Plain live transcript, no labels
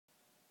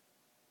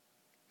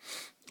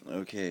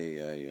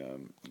Okay, I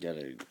got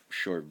a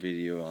short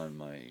video on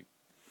my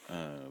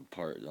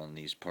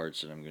these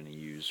parts that I'm going to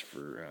use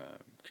for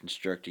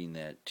constructing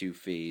that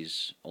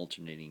two-phase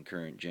alternating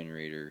current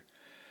generator.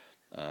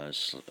 I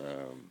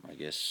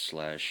guess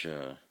slash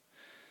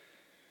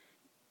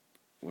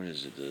what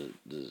is it?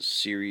 The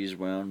series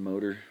wound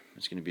motor.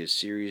 It's going to be a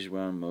series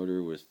wound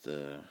motor with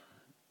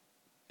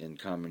in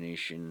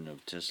combination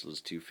of Tesla's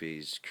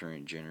two-phase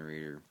current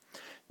generator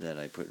that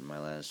I put in my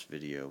last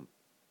video.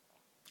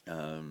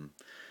 Um,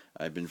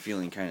 I've been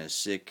feeling kind of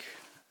sick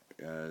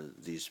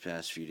these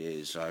past few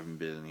days, so I haven't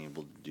been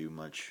able to do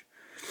much.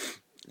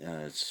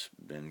 It's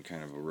been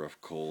kind of a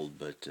rough cold,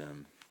 but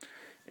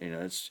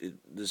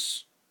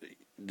this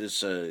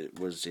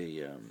was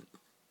a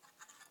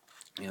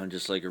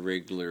just like a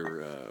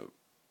regular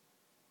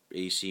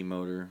AC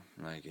motor,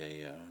 like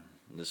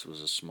this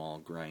was a small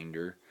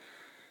grinder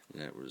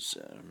that was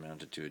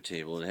mounted to a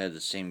table. It had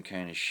the same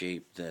kind of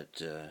shape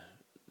that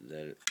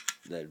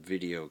that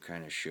video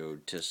kind of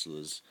showed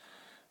Tesla's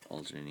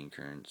alternating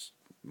current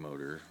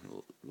motor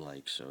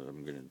like. So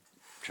I'm gonna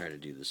try to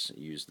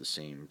use the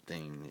same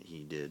thing that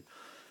he did.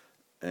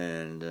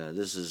 And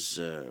this is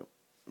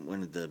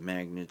one of the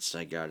magnets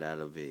I got out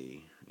of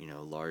a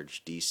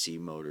large DC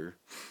motor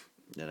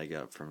that I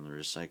got from the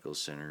recycle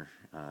center.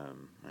 I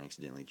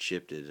accidentally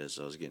chipped it as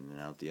I was getting it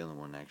out. The other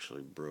one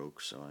actually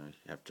broke, so I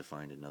have to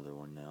find another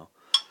one now.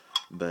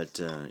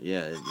 But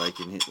yeah,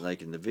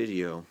 like in the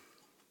video,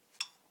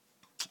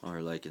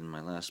 or like in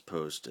my last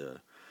post,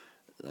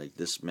 like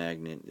this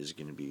magnet is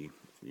going to be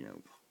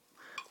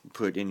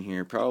put in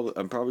here.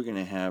 I'm probably going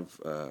to have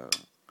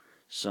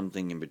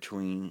something in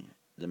between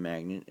the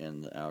magnet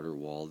and the outer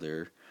wall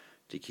there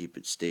to keep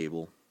it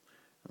stable,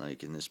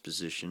 like in this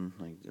position,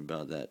 like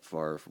about that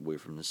far away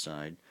from the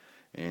side.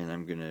 And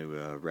I'm going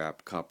to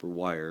wrap copper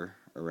wire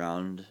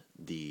around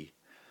the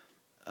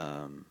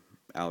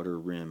outer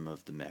rim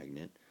of the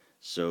magnet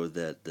so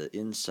that the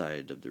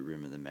inside of the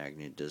rim of the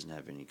magnet doesn't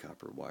have any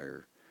copper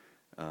wire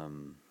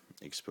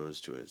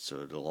exposed to it.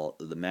 So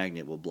the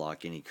magnet will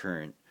block any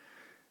current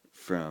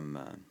from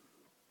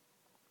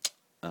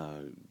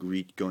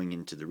going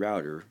into the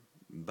router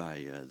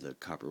by the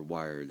copper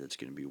wire that's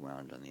going to be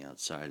wound on the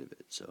outside of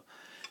it. So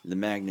the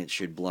magnet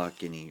should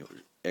block any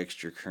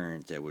extra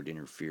current that would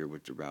interfere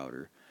with the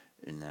router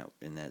in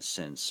that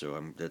sense. So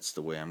that's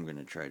the way I'm going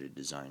to try to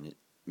design it,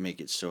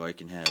 make it so I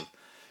can have,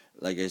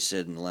 like I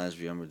said in the last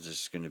video, I'm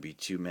just going to be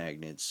two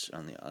magnets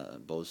on the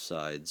both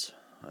sides,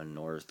 a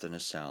north and a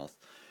south,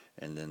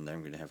 and then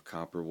I'm going to have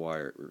copper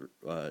wire,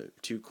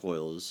 two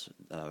coils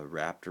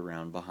wrapped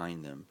around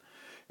behind them,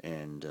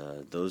 and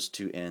those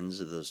two ends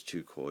of those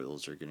two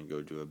coils are going to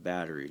go to a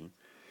battery,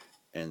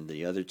 and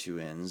the other two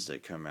ends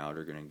that come out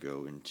are going to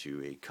go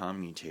into a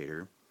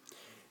commutator.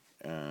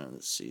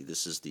 Let's see,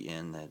 this is the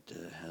end that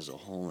has a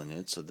hole in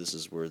it, so this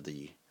is where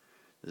the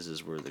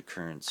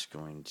current's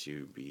going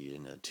to be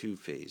in a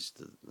two-phase.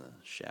 The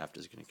shaft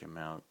is going to come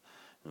out,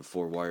 and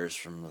 4 wires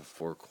from the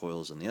 4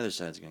 coils on the other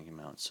side is going to come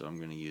out. So I'm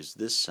going to use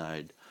this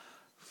side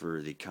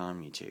for the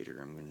commutator.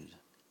 I'm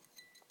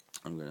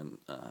going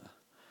to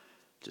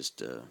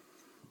just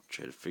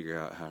try to figure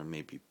out how to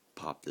maybe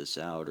pop this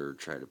out, or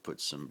try to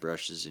put some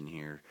brushes in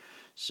here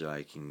so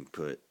I can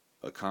put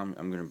I'm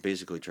going to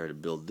basically try to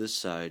build this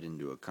side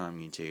into a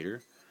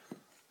commutator.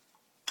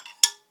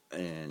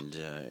 And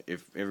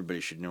if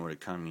everybody should know what a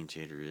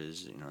commutator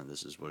is,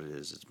 this is what it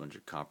is. It's a bunch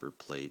of copper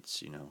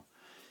plates,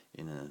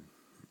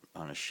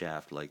 on a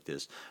shaft like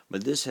this.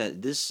 But this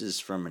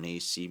is from an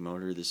AC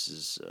motor.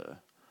 This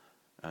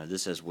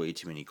has way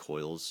too many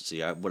coils.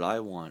 See, what I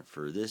want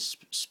for this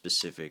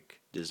specific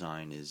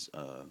design is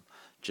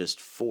just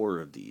 4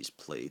 of these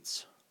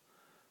plates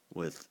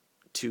with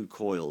 2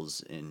 coils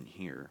in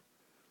here.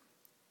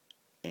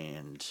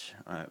 And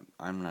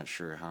I'm not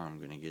sure how I'm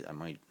going to get.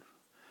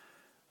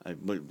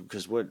 But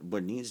because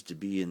what needs to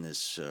be in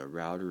this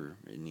router,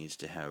 it needs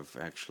to have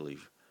actually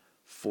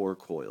 4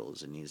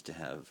 coils. It needs to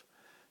have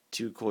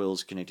 2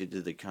 coils connected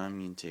to the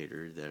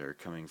commutator that are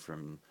coming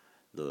from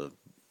the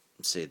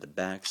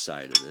back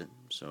side of it.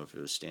 So if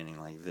it was standing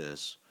like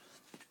this,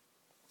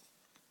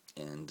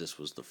 and this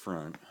was the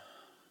front,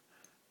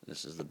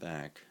 this is the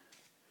back,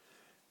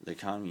 the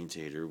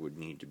commutator would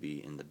need to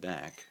be in the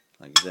back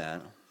like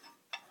that,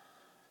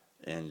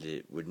 and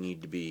it would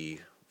need to be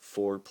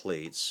 4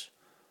 plates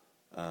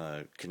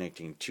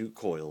connecting 2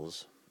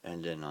 coils,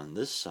 and then on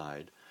this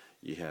side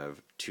you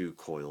have 2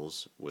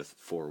 coils with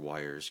 4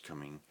 wires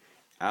coming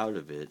out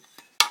of it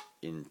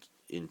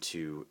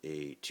into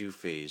a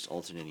two-phase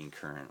alternating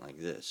current like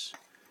this.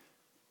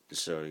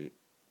 So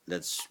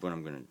that's what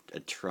I'm going to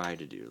try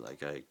to do,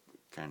 like I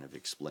kind of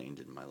explained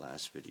in my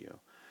last video.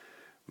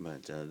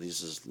 But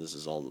this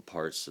is all the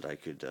parts that I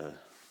could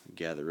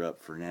gather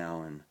up for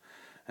now, and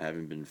I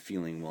haven't been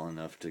feeling well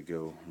enough to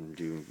go and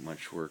do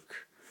much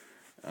work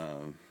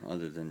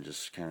other than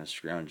just kind of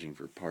scrounging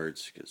for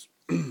parts,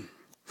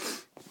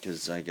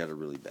 because I got a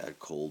really bad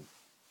cold.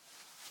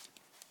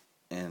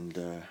 And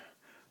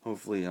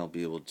hopefully I'll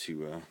be able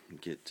to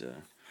get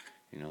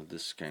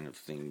this kind of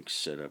thing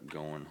set up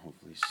going.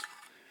 Hopefully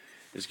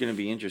It's going to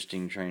be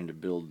interesting trying to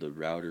build the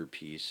router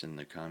piece and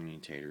the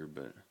commutator,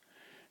 but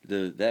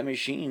that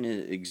machine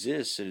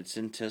exists and it's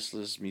in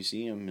Tesla's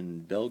museum in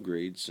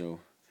Belgrade,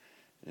 so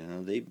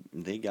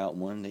they got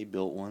one, they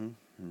built one,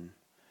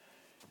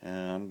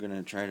 and I'm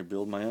gonna try to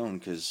build my own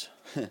because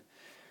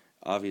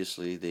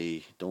obviously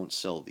they don't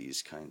sell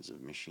these kinds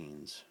of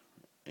machines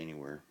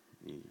anywhere.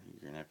 You're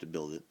gonna have to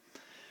build it.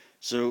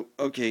 So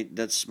okay,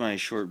 that's my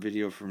short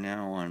video for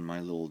now on my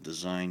little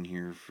design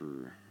here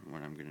for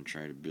what I'm gonna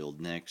try to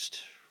build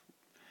next.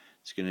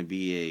 It's gonna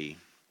be a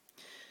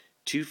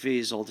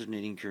two-phase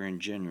alternating current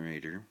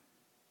generator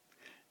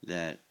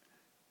that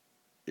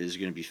is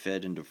going to be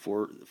fed into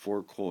four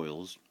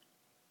coils,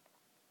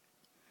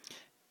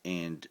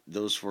 and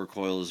those four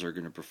coils are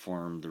going to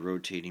perform the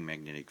rotating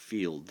magnetic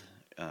field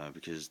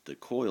because the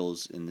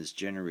coils in this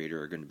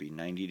generator are going to be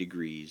 90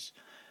 degrees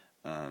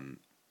out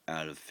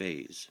of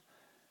phase.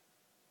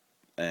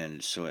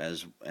 And so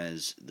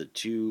as the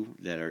two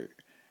that are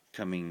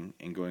coming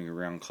and going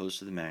around close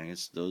to the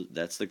magnets,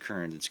 that's the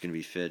current that's going to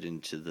be fed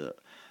into the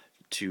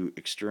two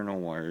external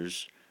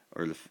wires,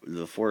 or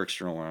the four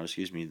external wires,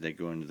 excuse me, that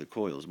go into the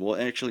coils. Well,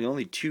 actually,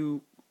 only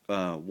two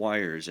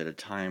wires at a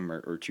time,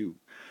 or two,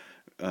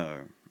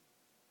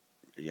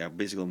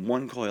 basically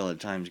one coil at a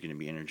time is going to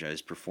be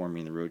energized,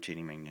 performing the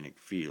rotating magnetic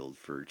field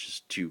for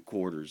just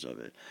 2/4 of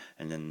it,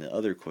 and then the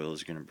other coil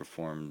is going to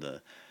perform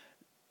the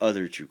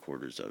other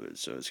 2/4 of it.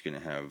 So it's going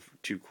to have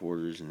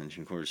 2/4 and then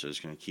 2/4. So it's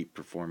going to keep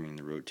performing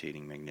the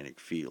rotating magnetic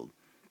field.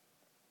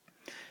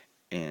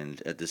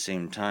 And at the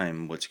same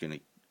time, what's going to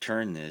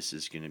turn this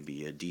is going to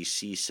be a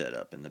DC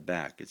setup in the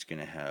back. It's going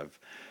to have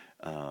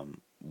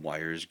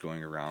wires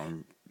going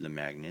around the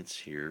magnets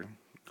here,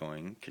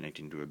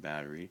 connecting to a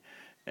battery,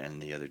 and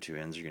the other two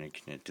ends are going to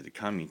connect to the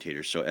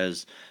commutator. So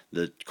as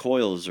the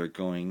coils are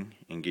going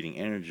and getting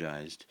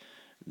energized,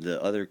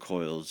 the other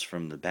coils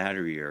from the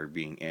battery are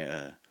being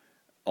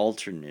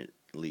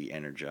alternately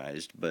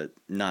energized, but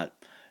not.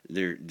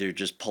 They're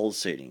just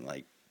pulsating,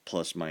 like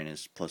plus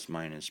minus plus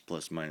minus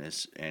plus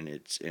minus, and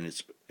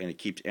it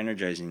keeps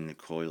energizing the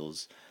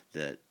coils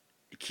that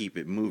keep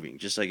it moving,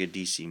 just like a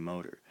DC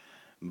motor.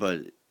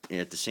 But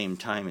at the same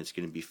time, it's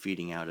going to be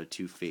feeding out a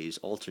two-phase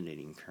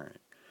alternating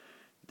current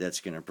that's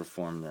going to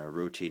perform the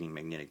rotating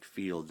magnetic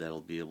field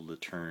that'll be able to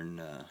turn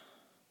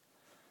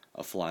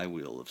a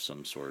flywheel of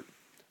some sort,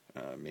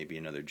 maybe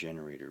another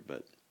generator.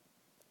 But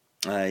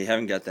I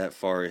haven't got that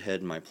far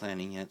ahead in my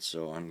planning yet,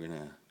 so I'm going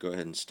to go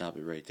ahead and stop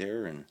it right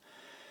there and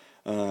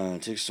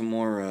take some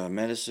more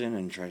medicine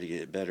and try to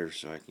get it better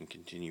so I can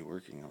continue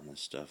working on this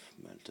stuff.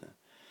 But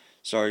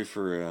sorry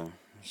for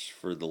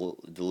the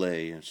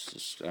delay. It's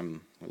just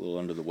I'm a little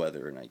under the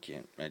weather and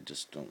I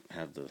just don't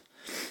have the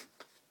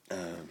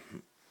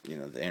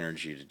the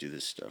energy to do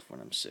this stuff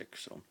when I'm sick.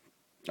 So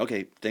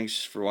okay,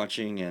 thanks for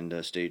watching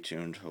and stay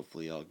tuned.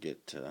 Hopefully I'll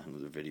get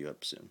another video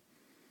up soon.